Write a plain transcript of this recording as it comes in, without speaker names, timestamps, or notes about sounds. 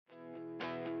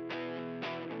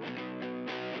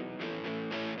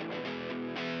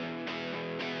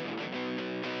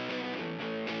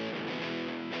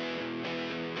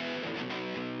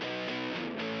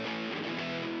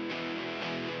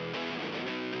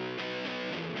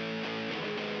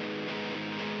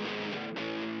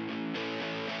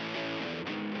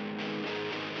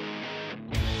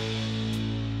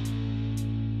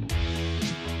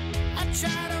Hey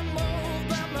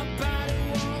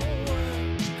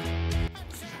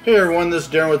everyone, this is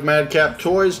Darren with Madcap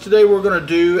Toys. Today we're going to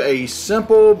do a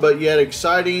simple but yet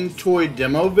exciting toy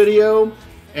demo video.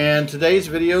 And today's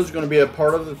video is going to be a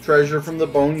part of the Treasure from the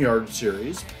Boneyard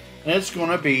series. And it's going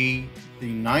to be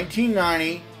the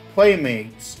 1990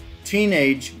 Playmates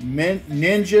Teenage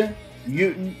Ninja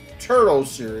Mutant Turtle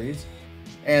series.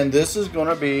 And this is going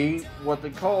to be what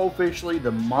they call officially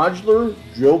the modular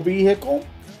drill vehicle.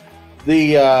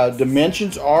 The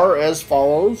dimensions are as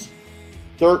follows: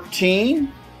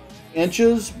 13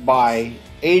 inches by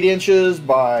 8 inches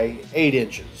by 8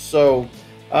 inches. So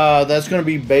that's going to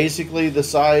be basically the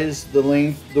size, the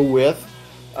length, the width.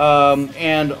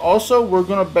 And also we're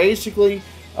going to basically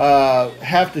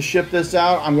have to ship this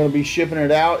out. I'm going to be shipping it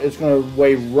out. It's going to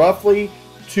weigh roughly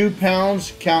 2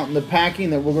 pounds, counting the packing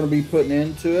that we're going to be putting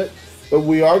into it. But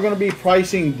we are going to be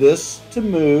pricing this to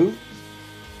move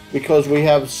because we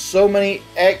have so many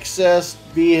excess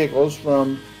vehicles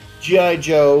from G.I.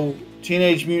 Joe,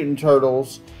 Teenage Mutant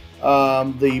Turtles,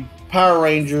 the Power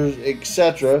Rangers,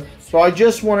 etc. So I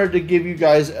just wanted to give you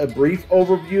guys a brief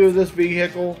overview of this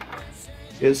vehicle.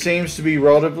 It seems to be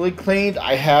relatively cleaned.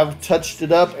 I have touched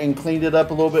it up and cleaned it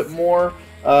up a little bit more.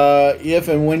 If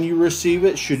and when you receive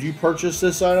it, should you purchase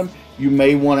this item, you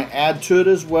may want to add to it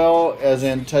as well, as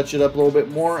in touch it up a little bit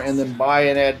more and then buy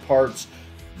and add parts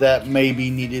that may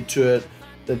be needed to it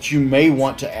that you may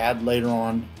want to add later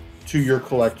on to your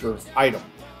collector item.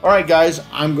 Alright guys,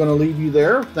 I'm going to leave you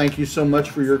there. Thank you so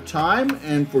much for your time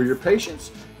and for your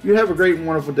patience. You have a great and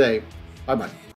wonderful day. Bye-bye.